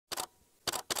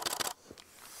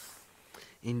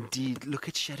Indeed, look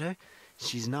at Shadow.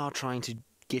 She's now trying to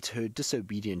get her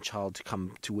disobedient child to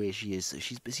come to where she is. So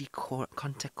she's busy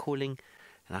contact calling,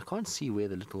 and I can't see where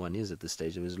the little one is at this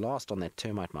stage. It was last on that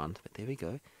termite mound, but there we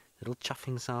go. Little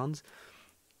chuffing sounds.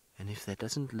 And if that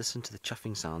doesn't listen to the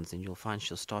chuffing sounds, then you'll find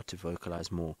she'll start to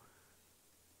vocalize more.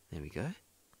 There we go.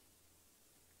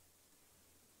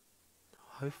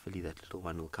 Hopefully that little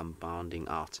one will come bounding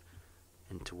out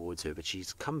and towards her, but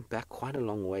she's come back quite a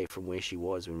long way from where she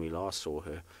was when we last saw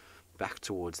her, back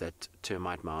towards that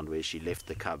termite mound where she left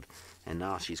the cub, and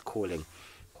now she's calling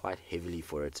quite heavily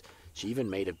for it. She even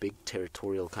made a big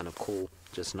territorial kind of call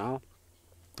just now,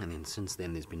 and then since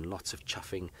then there's been lots of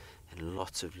chuffing and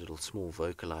lots of little small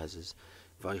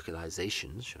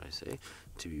vocalizations, should I say,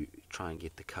 to try and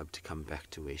get the cub to come back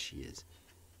to where she is.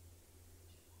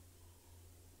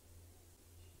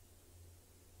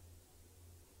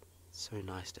 So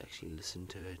nice to actually listen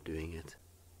to her doing it.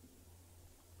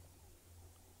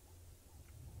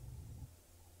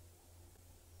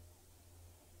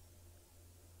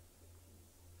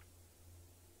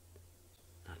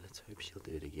 Now let's hope she'll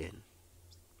do it again.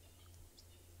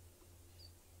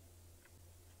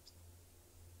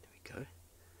 There we go.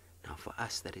 Now for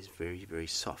us that is very, very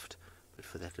soft, but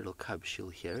for that little cub she'll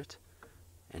hear it,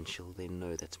 and she'll then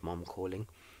know that's mom calling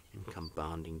and come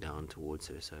bounding down towards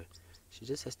her. So she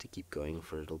just has to keep going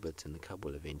for a little bit and the cub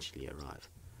will eventually arrive.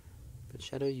 But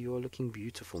Shadow, you are looking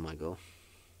beautiful, my girl.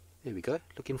 There we go.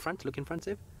 Look in front,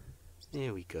 Zeb.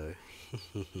 There we go.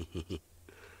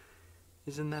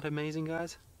 Isn't that amazing,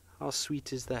 guys? How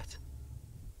sweet is that?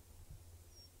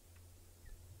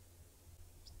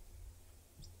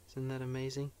 Isn't that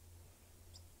amazing?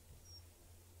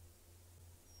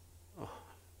 Oh,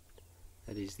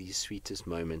 that is the sweetest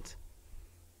moment.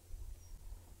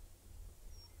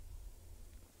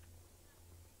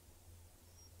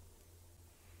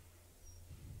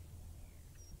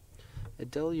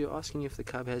 Adele, you're asking if the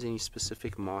cub has any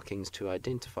specific markings to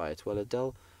identify it. Well,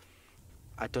 Adele,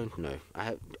 I don't know.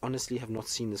 I honestly have not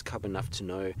seen this cub enough to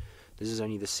know. This is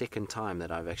only the second time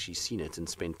that I've actually seen it and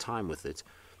spent time with it.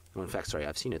 Well, in fact, sorry,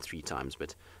 I've seen it 3 times,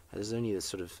 but this is only the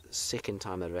sort of second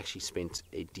time that I've actually spent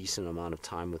a decent amount of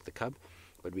time with the cub.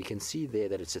 But we can see there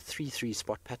that it's a 3-3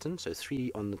 spot pattern, so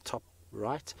 3 on the top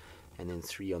right and then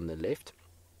 3 on the left.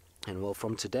 And well,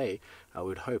 from today, I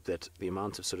would hope that the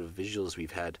amount of sort of visuals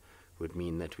we've had would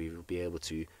mean that we will be able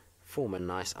to form a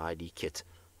nice ID kit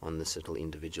on this little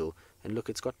individual. And look,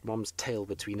 it's got mom's tail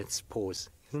between its paws.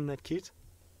 Isn't that cute?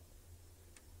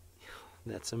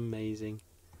 That's amazing.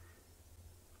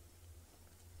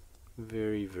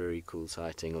 Very, very cool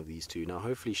sighting of these two. Now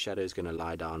hopefully Shadow's going to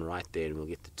lie down right there and we'll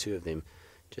get the two of them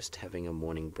just having a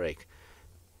morning break.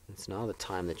 It's now the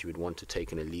time that you would want to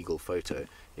take an illegal photo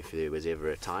if there was ever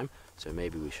a time, so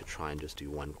maybe we should try and just do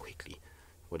one quickly.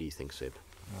 What do you think, Seb?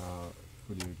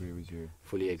 Fully agree with you.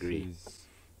 Fully agree.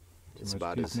 It's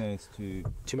about too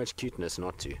much cuteness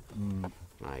not to.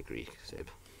 I agree, Seb.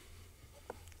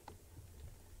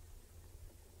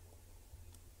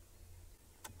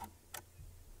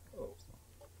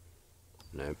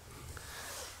 No.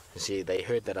 See, they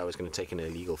heard that I was going to take an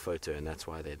illegal photo, and that's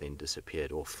why they then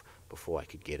disappeared off before I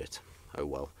could get it. Oh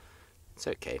well. It's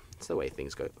okay. It's the way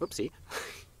things go. Oopsie.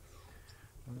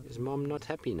 Is mom not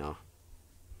happy now?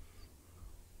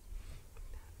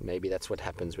 Maybe that's what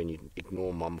happens when you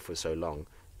ignore mom for so long.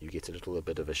 You get a little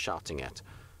bit of a shouting at.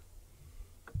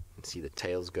 And see the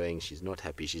tail's going. She's not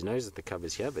happy. She knows that the cub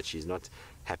is here, but she's not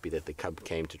happy that the cub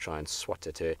came to try and swat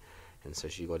at her. And so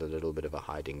she got a little bit of a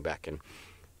hiding back. And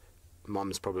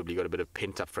mom's probably got a bit of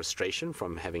pent-up frustration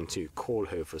from having to call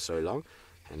her for so long.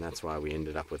 And that's why we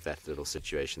ended up with that little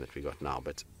situation that we got now.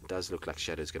 But it does look like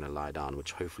Shadow's going to lie down,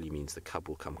 which hopefully means the cub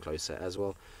will come closer as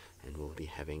well. And we'll be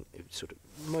having a sort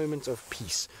of moment of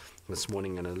peace this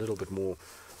morning and a little bit more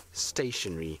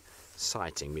stationary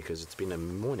sighting, because it's been a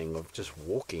morning of just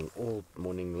walking all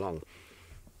morning long.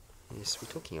 Yes,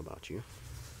 we're talking about you.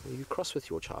 Are you cross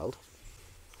with your child?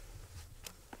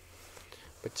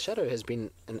 But Shadow has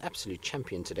been an absolute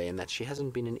champion today in that she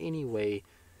hasn't been in any way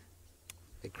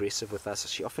aggressive with us.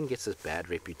 She often gets this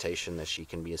bad reputation that she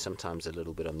can be sometimes a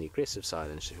little bit on the aggressive side,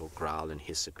 and she'll growl and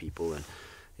hiss at people, and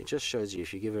it just shows you,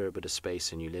 if you give her a bit of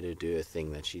space and you let her do her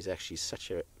thing, that she's actually such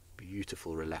a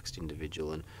beautiful, relaxed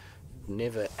individual, and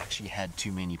never actually had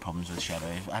too many problems with Shadow.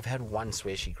 I've had once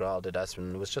where she growled at us,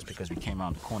 and it was just because we came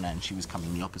around the corner and she was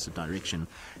coming the opposite direction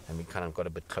and we kind of got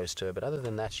a bit close to her. But other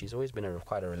than that, she's always been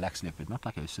quite a relaxed leopard, not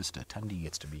like her sister. Tandy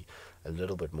gets to be a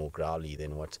little bit more growly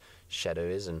than what Shadow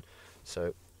is, and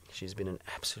so she's been an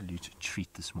absolute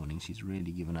treat this morning. She's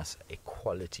really given us a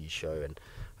quality show, and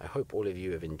I hope all of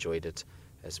you have enjoyed it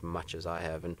as much as I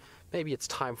have, and maybe it's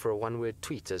time for a one-word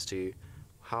tweet as to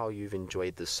how you've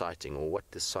enjoyed this sighting, or what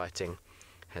this sighting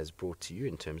has brought to you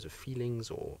in terms of feelings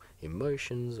or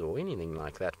emotions or anything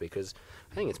like that, because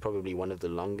I think it's probably one of the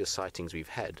longest sightings we've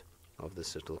had of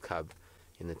this little cub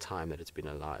in the time that it's been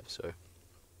alive. So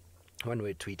one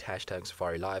word tweet,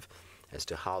 #Safari Live, as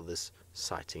to how this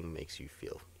sighting makes you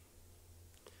feel.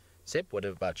 Seb, what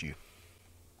about you?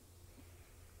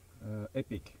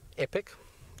 Epic. Epic.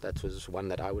 That was one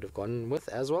that I would have gone with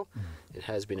as well. It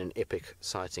has been an epic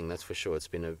sighting, that's for sure. It's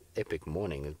been an epic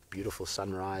morning, a beautiful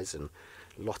sunrise and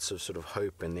lots of sort of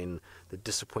hope, and then the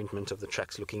disappointment of the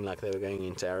tracks looking like they were going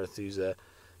into Arathusa,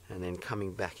 and then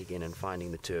coming back again and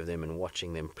finding the two of them and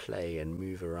watching them play and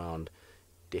move around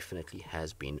definitely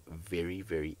has been very,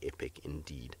 very epic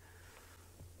indeed.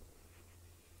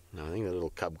 Now, I think the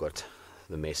little cub got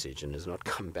the message and has not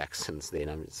come back since then.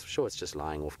 I'm sure it's just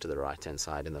lying off to the right hand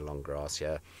side in the long grass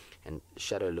here, and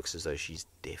Shadow looks as though she's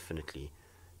definitely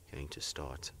going to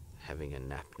start having a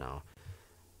nap now.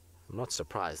 I'm not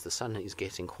surprised. The sun is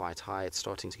getting quite high. It's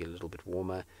starting to get a little bit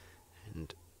warmer,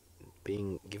 and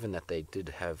given that they did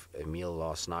have a meal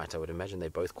last night, I would imagine they're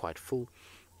both quite full,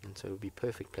 and so it would be a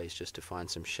perfect place just to find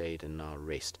some shade and now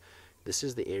rest. This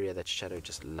is the area that Shadow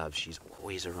just loves. She's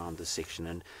always around this section,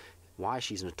 and why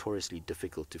she's notoriously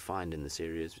difficult to find in this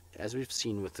area is, as we've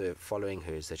seen with her following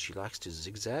her, is that she likes to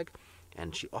zigzag,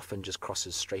 and she often just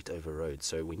crosses straight over roads.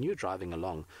 So when you're driving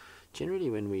along,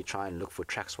 generally when we try and look for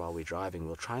tracks while we're driving,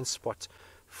 we'll try and spot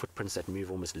footprints that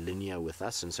move almost linear with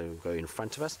us, and so go in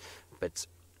front of us, but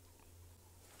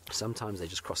sometimes they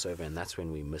just cross over, and that's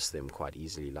when we miss them quite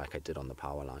easily, like I did on the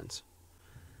power lines.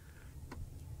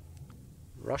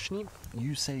 Roshni,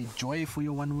 you say joy for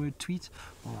your one-word tweet.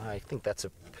 Well, I think that's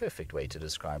a perfect way to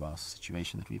describe our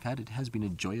situation that we've had. It has been a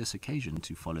joyous occasion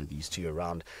to follow these two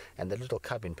around, and the little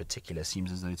cub in particular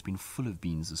seems as though it's been full of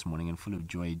beans this morning and full of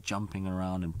joy, jumping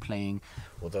around and playing,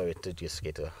 although it did just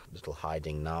get a little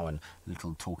hiding now and a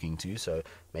little talking to, so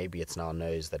maybe it's now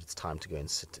knows that it's time to go and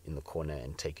sit in the corner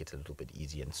and take it a little bit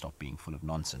easy and stop being full of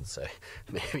nonsense, so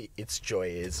maybe its joy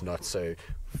is not so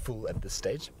full at this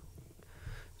stage.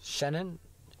 Shannon,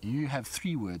 you have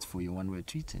 3 words for your one-word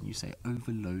tweet, and you say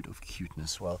overload of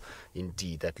cuteness. Well,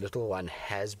 indeed, that little one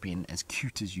has been as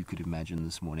cute as you could imagine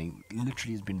this morning. It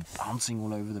literally has been bouncing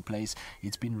all over the place.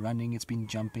 It's been running, it's been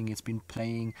jumping, it's been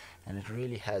playing, and it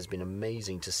really has been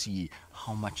amazing to see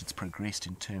how much it's progressed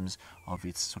in terms of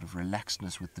its sort of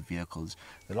relaxedness with the vehicles.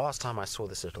 The last time I saw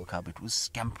this little cub, it was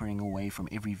scampering away from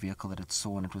every vehicle that it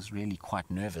saw, and it was really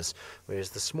quite nervous, whereas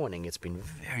this morning it's been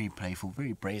very playful,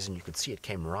 very brazen. You could see it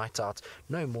came right out,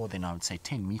 no more than I would say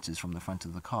 10 meters from the front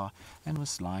of the car, and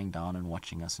was lying down and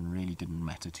watching us, and really didn't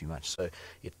matter too much. So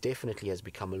it definitely has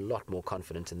become a lot more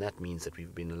confident, and that means that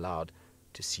we've been allowed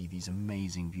to see these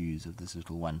amazing views of this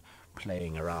little one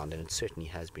playing around, and it certainly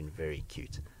has been very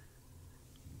cute.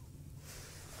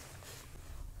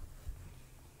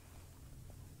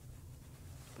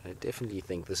 I definitely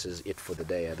think this is it for the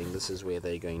day. I think this is where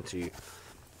they're going to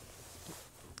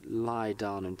lie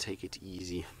down and take it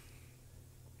easy.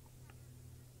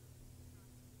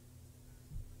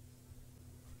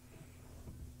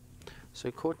 So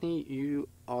Courtney, you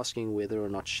asking whether or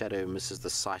not Shadow misses the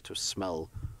sight or smell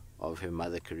of her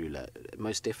mother Karula?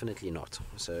 Most definitely not.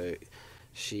 So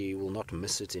she will not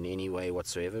miss it in any way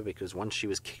whatsoever, because once she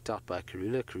was kicked out by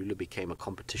Karula, Karula became a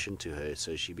competition to her.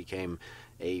 So she became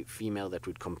a female that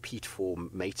would compete for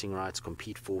mating rights,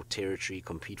 compete for territory,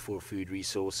 compete for food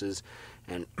resources,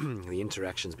 and the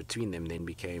interactions between them then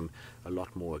became a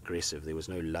lot more aggressive. There was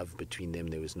no love between them.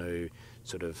 There was no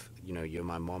sort of, you know, you're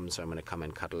my mom, so I'm going to come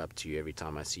and cuddle up to you every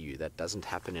time I see you. That doesn't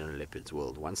happen in a leopard's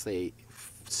world. Once they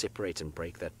separate and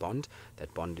break that bond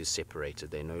is separated.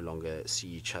 They no longer see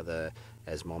each other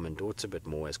as mom and daughter, but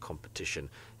more as competition.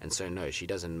 And so no, she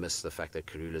doesn't miss the fact that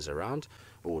Karula's around,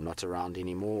 or not around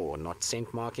anymore, or not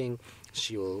scent marking.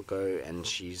 She will go, and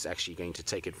she's actually going to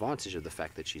take advantage of the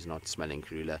fact that she's not smelling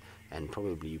Karula, and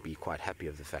probably be quite happy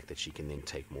of the fact that she can then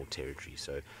take more territory.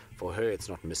 So for her, it's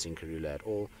not missing Karula at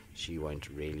all. She won't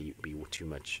really be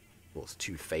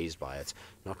too phased by it.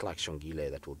 Not like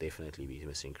Shongile, that will definitely be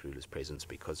missing Karula's presence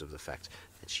because of the fact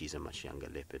that she's a much younger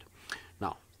leopard.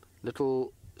 Now,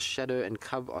 little Shadow and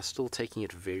Cub are still taking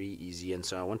it very easy, and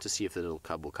so I want to see if the little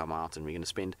cub will come out, and we're going to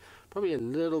spend probably a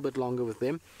little bit longer with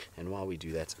them. And while we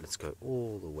do that, let's go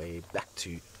all the way back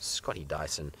to Scotty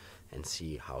Dyson and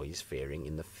see how he's faring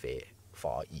in the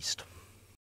far east.